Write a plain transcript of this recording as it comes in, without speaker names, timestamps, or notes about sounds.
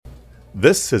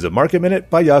This is a Market Minute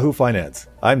by Yahoo Finance.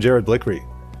 I'm Jared Blickery.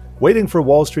 Waiting for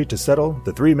Wall Street to settle,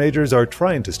 the three majors are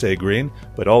trying to stay green,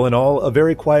 but all in all, a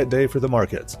very quiet day for the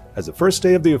markets, as the first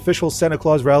day of the official Santa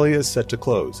Claus rally is set to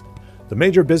close. The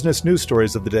major business news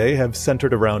stories of the day have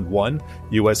centered around 1.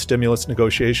 U.S. stimulus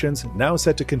negotiations, now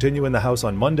set to continue in the House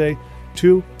on Monday,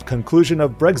 2. Conclusion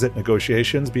of Brexit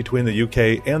negotiations between the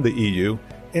UK and the EU,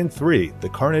 and 3. The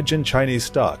carnage in Chinese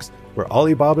stocks, where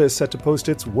Alibaba is set to post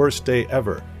its worst day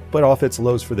ever, but off its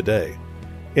lows for the day.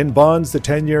 In bonds, the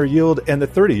 10-year yield and the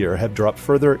 30-year have dropped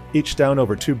further, each down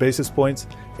over 2 basis points,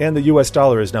 and the U.S.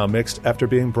 dollar is now mixed after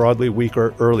being broadly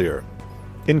weaker earlier.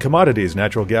 In commodities,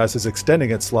 natural gas is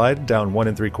extending its slide, down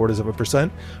 1.75%.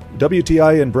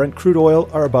 WTI and Brent crude oil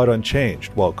are about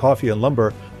unchanged, while coffee and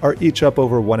lumber are each up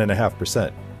over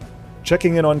 1.5%.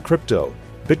 Checking in on crypto,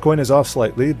 Bitcoin is off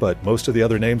slightly, but most of the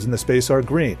other names in the space are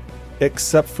green,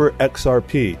 except for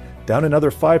XRP, down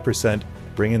another 5%,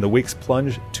 bringing the week's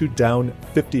plunge to down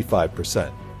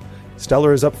 55%.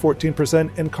 Stellar is up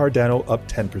 14% and Cardano up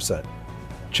 10%.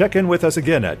 Check in with us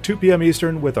again at 2 p.m.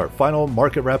 Eastern with our final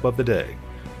market wrap of the day.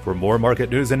 For more market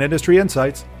news and industry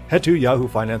insights, head to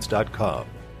yahoofinance.com.